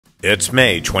It's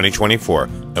May 2024,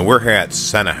 and we're here at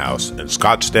Senna House in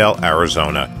Scottsdale,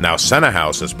 Arizona. Now, Senna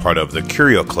House is part of the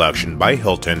Curio Collection by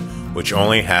Hilton, which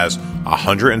only has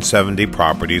 170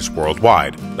 properties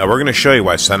worldwide. Now, we're going to show you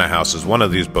why Senna House is one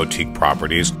of these boutique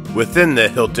properties within the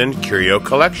Hilton Curio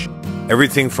Collection.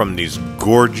 Everything from these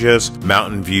gorgeous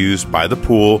mountain views by the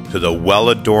pool to the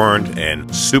well-adorned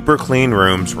and super clean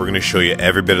rooms. We're going to show you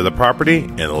every bit of the property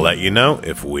and let you know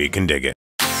if we can dig it.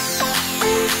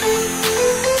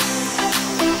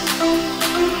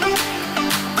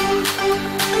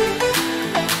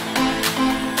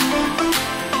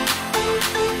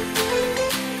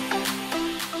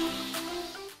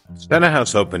 Senna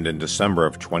House opened in December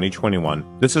of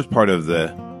 2021. This is part of the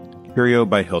Curio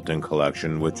by Hilton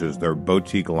collection, which is their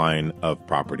boutique line of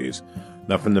properties.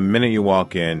 Now, from the minute you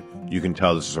walk in, you can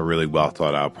tell this is a really well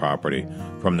thought out property.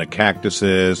 From the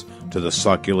cactuses, to the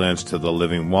succulents, to the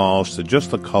living walls, to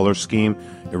just the color scheme,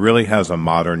 it really has a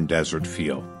modern desert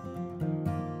feel.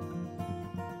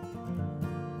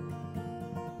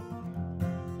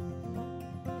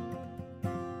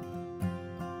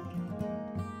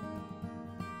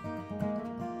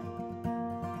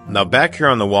 Now, back here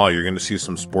on the wall, you're going to see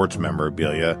some sports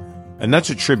memorabilia, and that's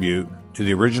a tribute to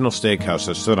the original steakhouse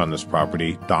that stood on this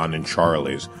property, Don and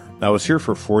Charlie's. Now, it was here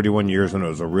for 41 years, and it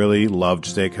was a really loved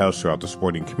steakhouse throughout the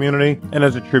sporting community, and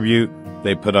as a tribute,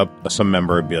 they put up some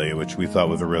memorabilia, which we thought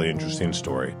was a really interesting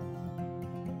story.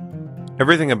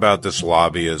 Everything about this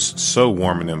lobby is so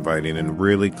warm and inviting and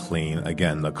really clean.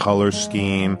 Again, the color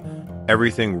scheme,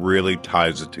 everything really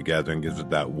ties it together and gives it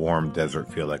that warm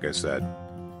desert feel, like I said.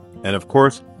 And of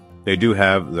course, they do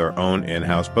have their own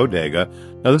in-house bodega.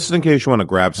 Now, this is in case you want to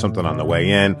grab something on the way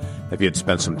in. If you had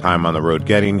spent some time on the road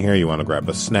getting here, you want to grab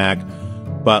a snack.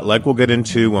 But like we'll get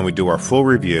into when we do our full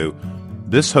review,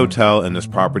 this hotel and this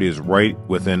property is right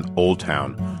within Old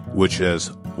Town, which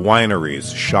is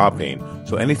wineries, shopping.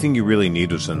 So anything you really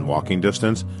need is in walking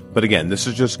distance. But again, this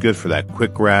is just good for that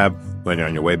quick grab when you're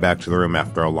on your way back to the room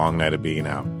after a long night of being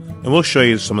out. And we'll show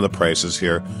you some of the prices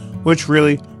here, which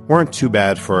really weren't too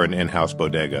bad for an in-house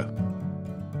bodega.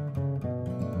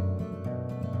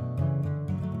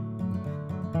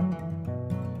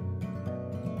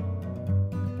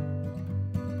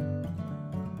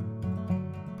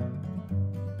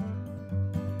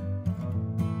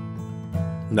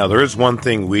 Now, there is one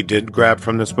thing we did grab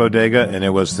from this bodega, and it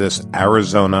was this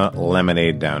Arizona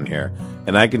lemonade down here.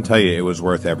 And I can tell you it was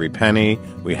worth every penny.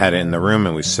 We had it in the room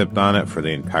and we sipped on it for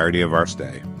the entirety of our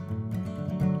stay.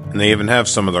 And they even have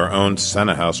some of their own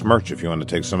Senna House merch if you want to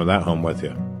take some of that home with you.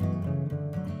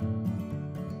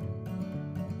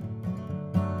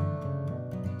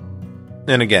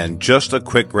 And again, just a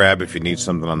quick grab if you need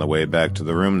something on the way back to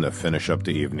the room to finish up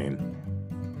the evening.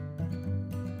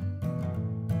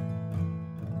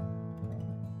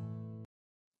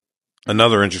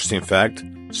 Another interesting fact,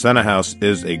 Senna House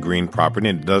is a green property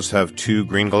and it does have 2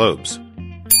 green globes.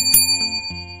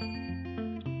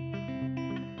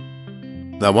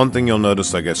 Now, one thing you'll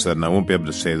notice, like I said, and I won't be able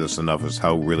to say this enough, is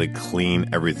how really clean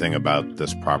everything about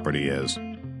this property is.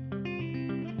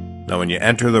 Now, when you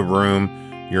enter the room,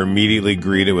 you're immediately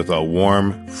greeted with a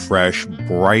warm, fresh,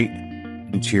 bright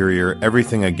interior.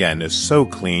 Everything, again, is so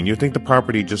clean. You'd think the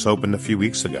property just opened a few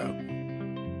weeks ago.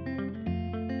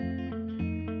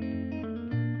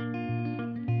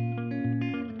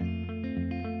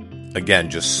 Again,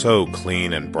 just so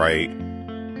clean and bright.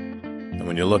 And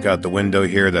when you look out the window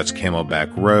here, that's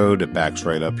Camelback Road. It backs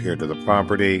right up here to the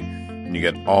property. And you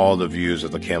get all the views of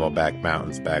the Camelback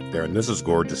Mountains back there. And this is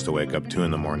gorgeous to wake up to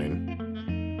in the morning.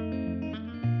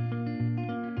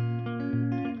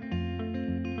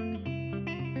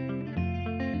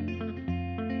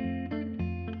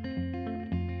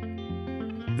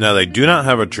 Now, they do not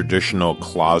have a traditional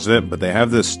closet, but they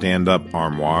have this stand-up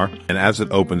armoire. And as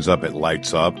it opens up, it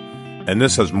lights up. And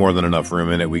this has more than enough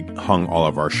room in it. We hung all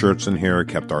of our shirts in here,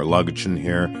 kept our luggage in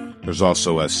here. There's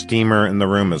also a steamer in the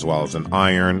room as well as an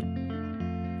iron.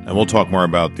 And we'll talk more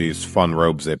about these fun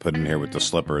robes they put in here with the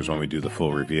slippers when we do the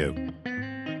full review.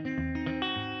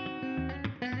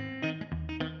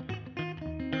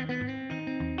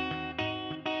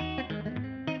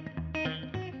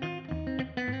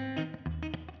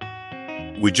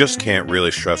 We just can't really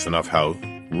stress enough how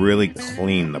really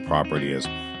clean the property is.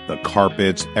 The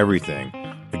carpets, everything.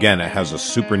 Again, it has a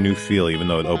super new feel even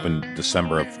though it opened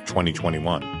December of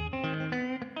 2021.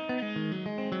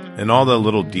 And all the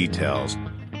little details.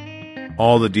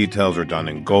 All the details are done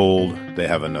in gold. They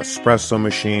have an espresso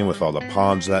machine with all the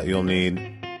pods that you'll need.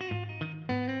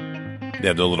 They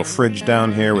have the little fridge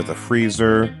down here with a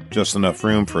freezer. Just enough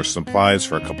room for supplies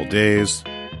for a couple days.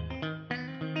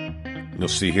 You'll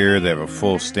see here they have a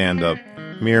full stand-up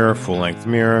mirror, full-length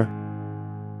mirror.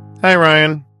 Hi,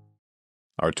 Ryan,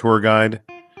 our tour guide.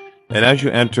 And as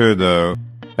you enter the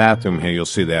bathroom here, you'll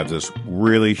see they have this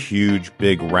really huge,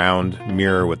 big, round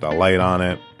mirror with a light on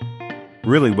it.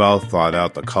 Really well thought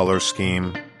out, the color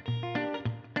scheme.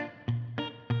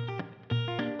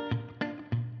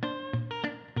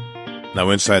 Now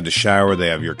inside the shower, they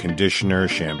have your conditioner,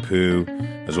 shampoo,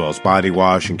 as well as body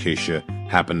wash in case you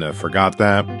happen to forgot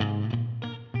that.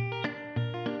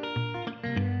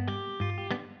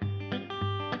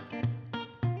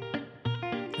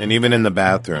 And even in the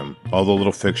bathroom, all the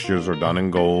little fixtures are done in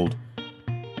gold.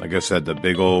 Like I said, the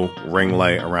big old ring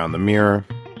light around the mirror.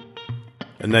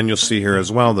 And then you'll see here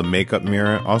as well, the makeup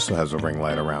mirror also has a ring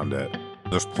light around it.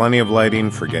 There's plenty of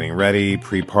lighting for getting ready,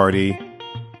 pre-party,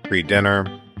 pre-dinner.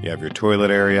 You have your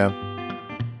toilet area.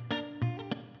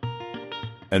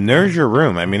 And there's your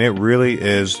room. I mean, it really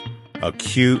is a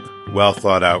cute, well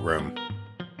thought out room.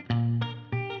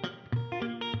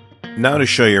 Now to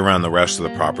show you around the rest of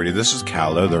the property, this is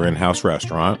Cala, their in-house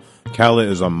restaurant. Cala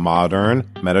is a modern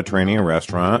Mediterranean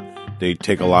restaurant. They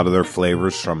take a lot of their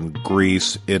flavors from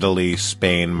Greece, Italy,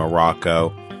 Spain,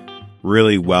 Morocco.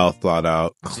 Really well thought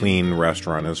out, clean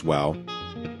restaurant as well.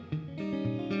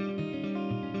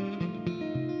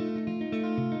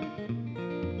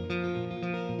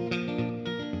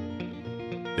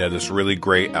 They have this really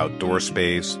great outdoor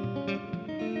space.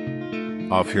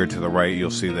 Off here to the right,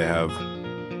 you'll see they have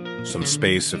some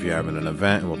space if you're having an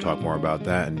event, and we'll talk more about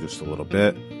that in just a little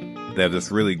bit. They have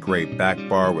this really great back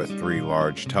bar with 3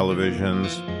 large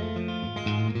televisions.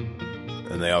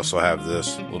 And they also have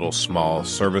this little small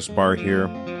service bar here.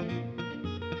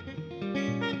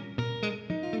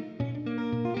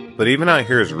 But even out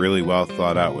here is really well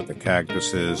thought out with the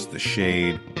cactuses, the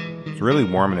shade. It's really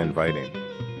warm and inviting.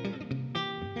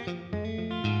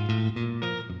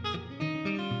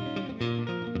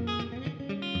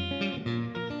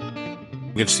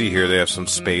 You can see here they have some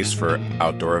space for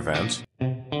outdoor events.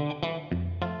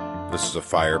 This is a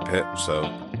fire pit, so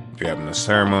if you're having a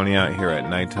ceremony out here at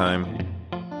nighttime,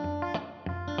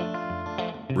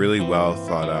 really well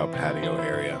thought out patio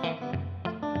area.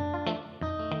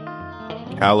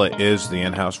 Cala is the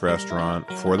in-house restaurant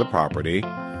for the property.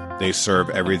 They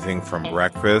serve everything from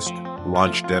breakfast,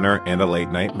 lunch, dinner, and a late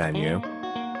night menu.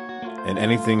 And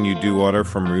anything you do order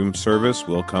from room service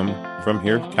will come from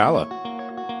here, Cala.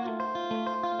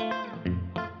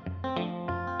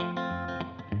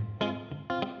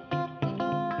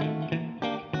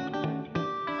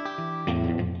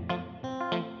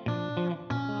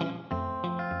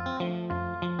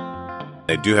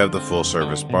 They do have the full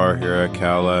service bar here at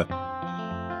Cala.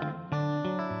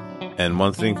 And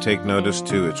one thing to take notice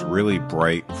too, it's really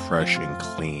bright, fresh, and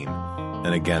clean.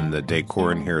 And again, the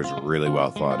decor in here is really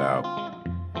well thought out.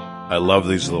 I love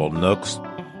these little nooks,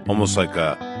 almost like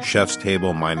a chef's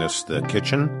table minus the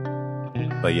kitchen.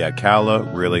 But yeah, Cala,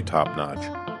 really top notch.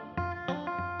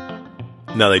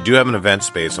 Now they do have an event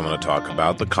space I'm going to talk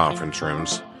about, the conference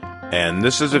rooms. And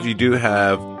this is if you do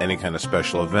have any kind of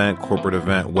special event, corporate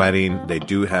event, wedding, they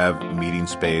do have meeting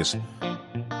space.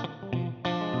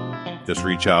 Just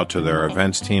reach out to their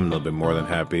events team. They'll be more than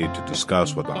happy to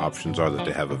discuss what the options are that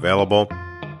they have available.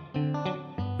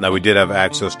 Now, we did have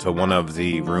access to one of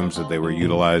the rooms that they were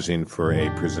utilizing for a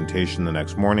presentation the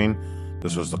next morning.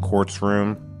 This was the quartz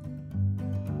room.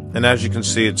 And as you can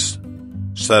see, it's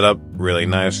set up really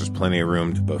nice. There's plenty of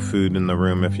room to put food in the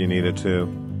room if you needed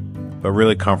to. But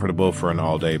really comfortable for an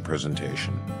all-day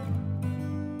presentation.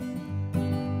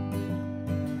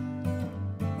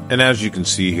 And as you can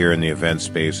see here in the event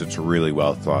space, it's really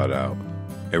well thought out.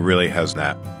 It really has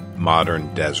that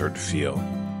modern desert feel.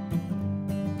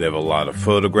 They have a lot of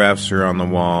photographs here on the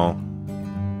wall.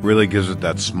 Really gives it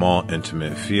that small,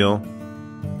 intimate feel.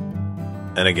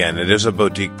 And again, it is a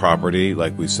boutique property.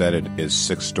 Like we said, it is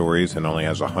 6 stories and only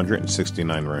has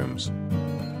 169 rooms.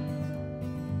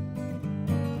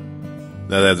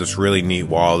 Now they have this really neat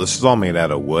wall. This is all made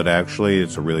out of wood, actually.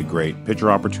 It's a really great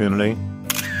picture opportunity.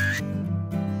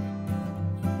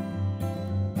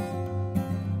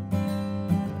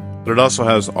 But it also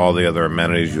has all the other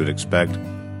amenities you would expect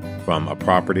from a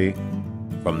property,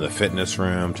 from the fitness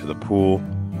room to the pool.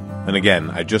 And again,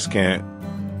 I just can't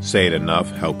say it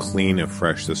enough how clean and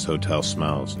fresh this hotel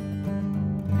smells.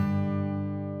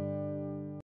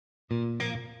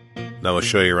 Now I'll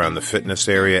show you around the fitness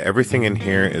area. Everything in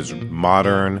here is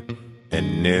modern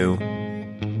and new.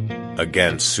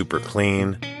 Again, super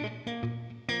clean.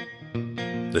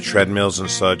 The treadmills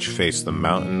and such face the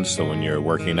mountains, so when you're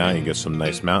working out, you get some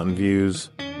nice mountain views.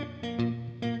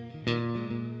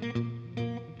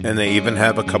 And they even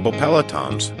have a couple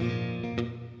Pelotons.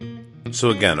 So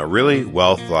again, a really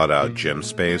well thought out gym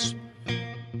space,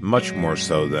 much more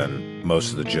so than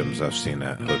most of the gyms I've seen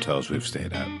at hotels we've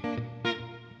stayed at.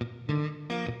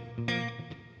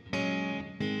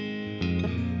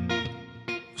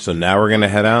 So now we're going to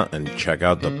head out and check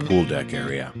out the pool deck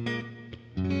area.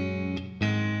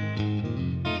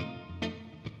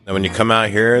 Now when you come out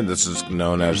here, this is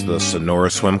known as the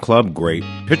Sonora Swim Club. Great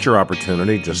picture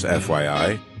opportunity, just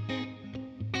FYI.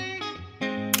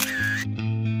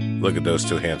 Look at those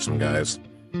two handsome guys.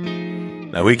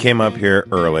 Now we came up here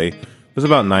early. It was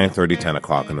about 9:30, 10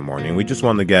 o'clock in the morning. We just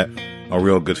wanted to get a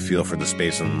real good feel for the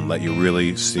space and let you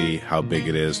really see how big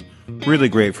it is. Really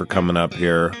great for coming up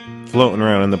here, floating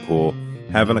around in the pool,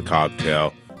 having a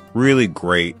cocktail. Really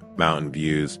great mountain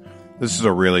views. This is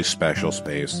a really special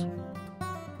space.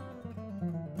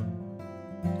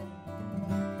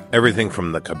 Everything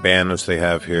from the cabanas they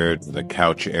have here to the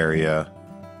couch area.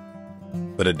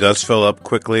 But it does fill up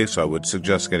quickly, so I would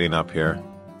suggest getting up here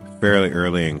fairly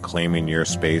early and claiming your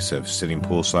space if sitting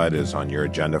poolside is on your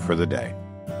agenda for the day.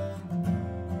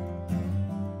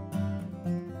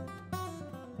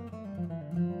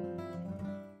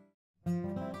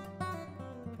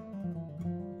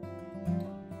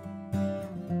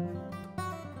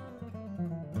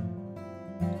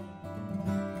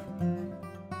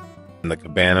 And the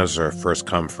cabanas are first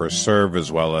come, first serve,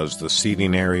 as well as the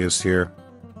seating areas here.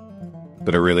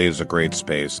 But it really is a great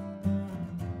space.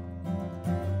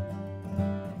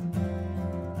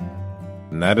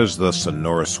 And that is the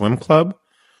Sonora Swim Club.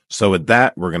 So with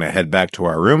that, we're going to head back to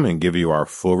our room and give you our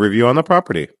full review on the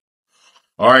property.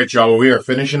 All right, y'all. Well, we are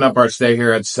finishing up our stay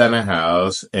here at Senna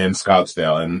House in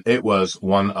Scottsdale. And it was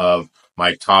one of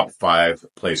my top 5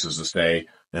 places to stay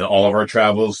in all of our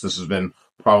travels. This has been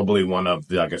probably one of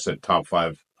the, like I said, top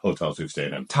 5 hotels we've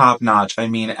stayed in. Top notch. I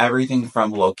mean, everything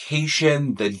from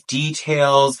location, the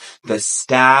details, the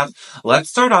staff.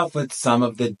 Let's start off with some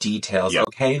of the details,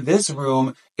 okay? This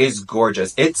room is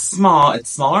gorgeous. It's small. It's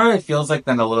smaller, it feels like,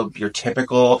 than your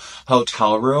typical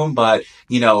hotel room, but,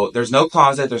 you know, there's no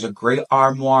closet. There's a great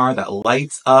armoire that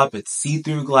lights up. It's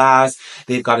see-through glass.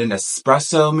 They've got an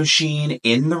espresso machine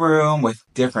in the room with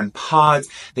different pods.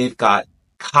 They've got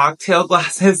cocktail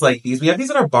glasses like these. We have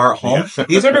these at our bar at home. Yeah.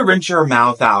 These are to rinse your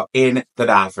mouth out in the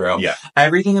bathroom. Yeah.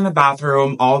 Everything in the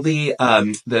bathroom, all the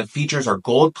features are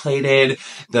gold plated.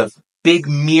 The big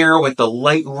mirror with the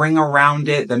light ring around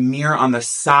it, the mirror on the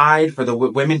side for the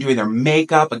women doing their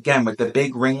makeup, again, with the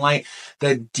big ring light.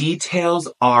 The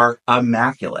details are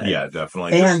immaculate. Yeah,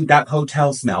 definitely. And that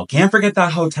hotel smell. Can't forget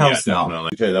that hotel smell.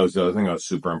 Definitely. That was the other thing I was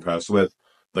super impressed with.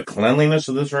 The cleanliness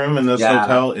of this room in this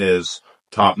hotel is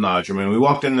top notch. I mean, we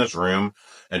walked in this room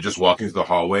and just walking through the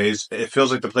hallways, it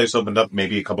feels like the place opened up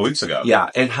maybe a couple weeks ago. Yeah,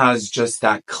 it has just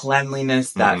that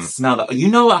cleanliness, that smell. That, you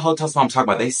know what hotel smell I'm talking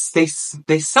about? They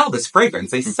sell this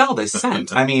fragrance. They sell this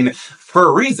scent. I mean, for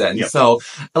a reason. Yep. So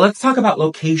let's talk about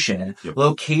location. Yep.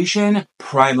 Location,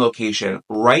 prime location,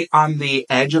 right on the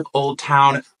edge of Old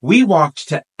Town. We walked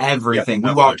to everything. Yep,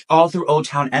 we walked all through Old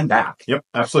Town and back. Yep,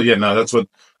 absolutely. Yeah, no, that's what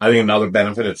I think. Another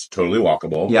benefit, it's totally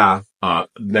walkable. Yeah. I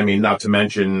mean, not to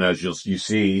mention, as you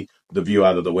see the view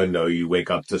out of the window, you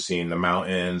wake up to seeing the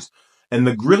mountains. And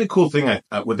the really cool thing,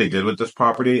 what they did with this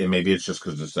property, and maybe it's just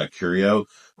because it's that Curio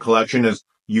Collection, is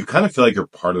you kind of feel like you're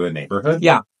part of the neighborhood.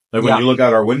 Yeah. Like when you look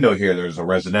out our window here, there's a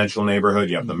residential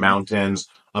neighborhood. You have the mountains.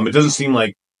 It doesn't seem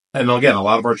like, and again, a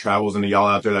lot of our travels, and y'all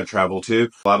out there that travel too,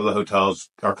 a lot of the hotels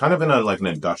are kind of in an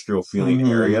industrial feeling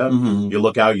area. You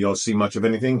look out, you don't see much of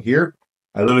anything here.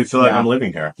 I literally feel like I'm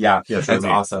living here. Yeah, that's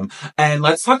awesome. And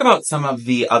let's talk about some of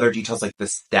the other details, like the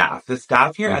staff. The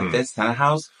staff here at this Senna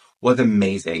House was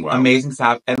amazing. Wow. Amazing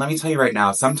staff. And let me tell you right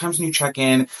now, sometimes when you check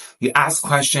in, you ask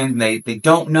questions, and they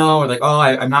don't know, or like, oh,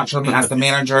 I'm not sure, let me ask the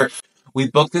manager. We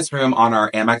booked this room on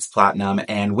our Amex Platinum,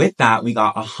 and with that, we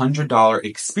got $100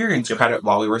 experience credit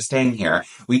while we were staying here.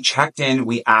 We checked in,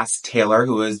 we asked Taylor,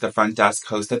 who was the front desk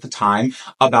host at the time,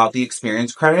 about the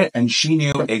experience credit, and she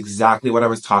knew exactly what I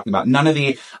was talking about. None of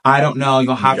the, I don't know,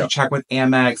 you'll have to check with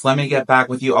Amex, let me get back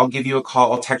with you, I'll give you a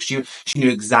call, I'll text you. She knew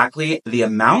exactly the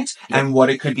amount and what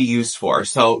it could be used for.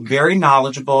 So very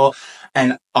knowledgeable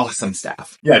and awesome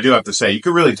staff. Yeah, I do have to say, you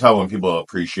can really tell when people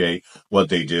appreciate what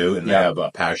they do and they have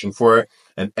a passion for it.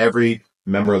 And every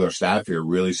member of their staff here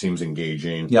really seems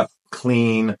engaging,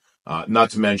 clean. Not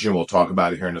to mention, we'll talk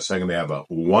about it here in a second, they have a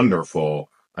wonderful,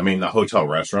 the hotel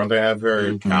restaurant they have here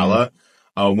in Cala.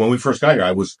 When we first got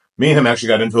here, me and him actually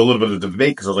got into a little bit of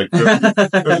debate because I was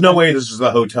like, there's no way this is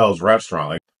the hotel's restaurant.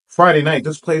 Like, Friday night,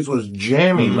 this place was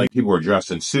jamming. Like, people were dressed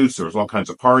in suits. There was all kinds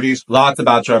of parties. Lots of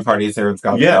bachelor parties here in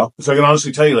Scottsdale. Yeah. So I can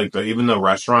honestly tell you, like, even the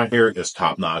restaurant here is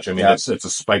top notch. I mean, it's a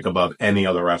spike above any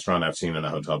other restaurant I've seen in a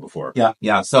hotel before. Yeah.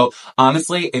 Yeah. So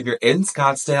honestly, if you're in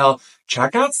Scottsdale,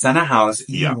 check out Senna House.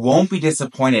 You won't be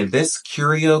disappointed. This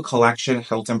Curio Collection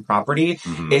Hilton property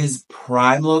is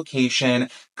prime location,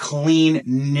 clean,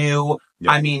 new.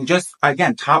 Yep. I mean, just,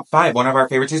 again, top 5, one of our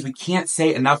favorites. We can't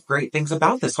say enough great things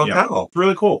about this hotel. Yeah. It's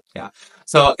really cool. Yeah.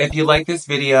 So if you like this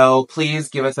video, please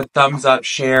give us a thumbs up,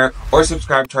 share, or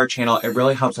subscribe to our channel. It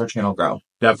really helps our channel grow.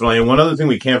 Definitely. And one other thing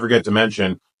we can't forget to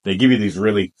mention, they give you these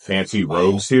really fancy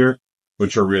robes here,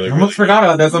 which are really, I almost forgot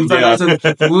about this. I'm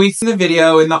sorry. We see the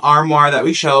video in the armoire that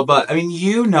we show, but I mean,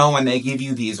 you know, when they give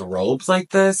you these robes like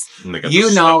this,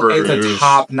 you know it's a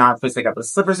top-notch place. They got the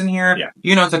slippers in here. Yeah.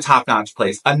 You know it's a top-notch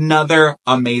place. Another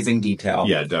amazing detail.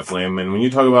 Yeah, definitely. I mean, when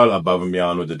you talk about above and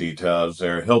beyond with the details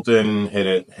there, Hilton hit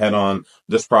it head on.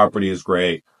 This property is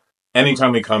great.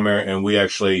 Anytime we come here, and we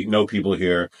actually know people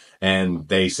here, and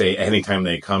they say anytime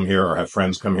they come here or have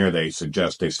friends come here, they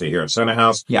suggest they stay here at Senna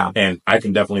House. Yeah. And I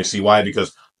can definitely see why,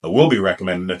 because we'll be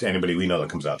recommending it to anybody we know that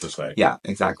comes out this way. Yeah,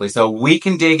 exactly. So we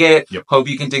can dig it. Yep. Hope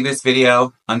you can dig this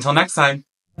video. Until next time.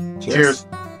 Cheers.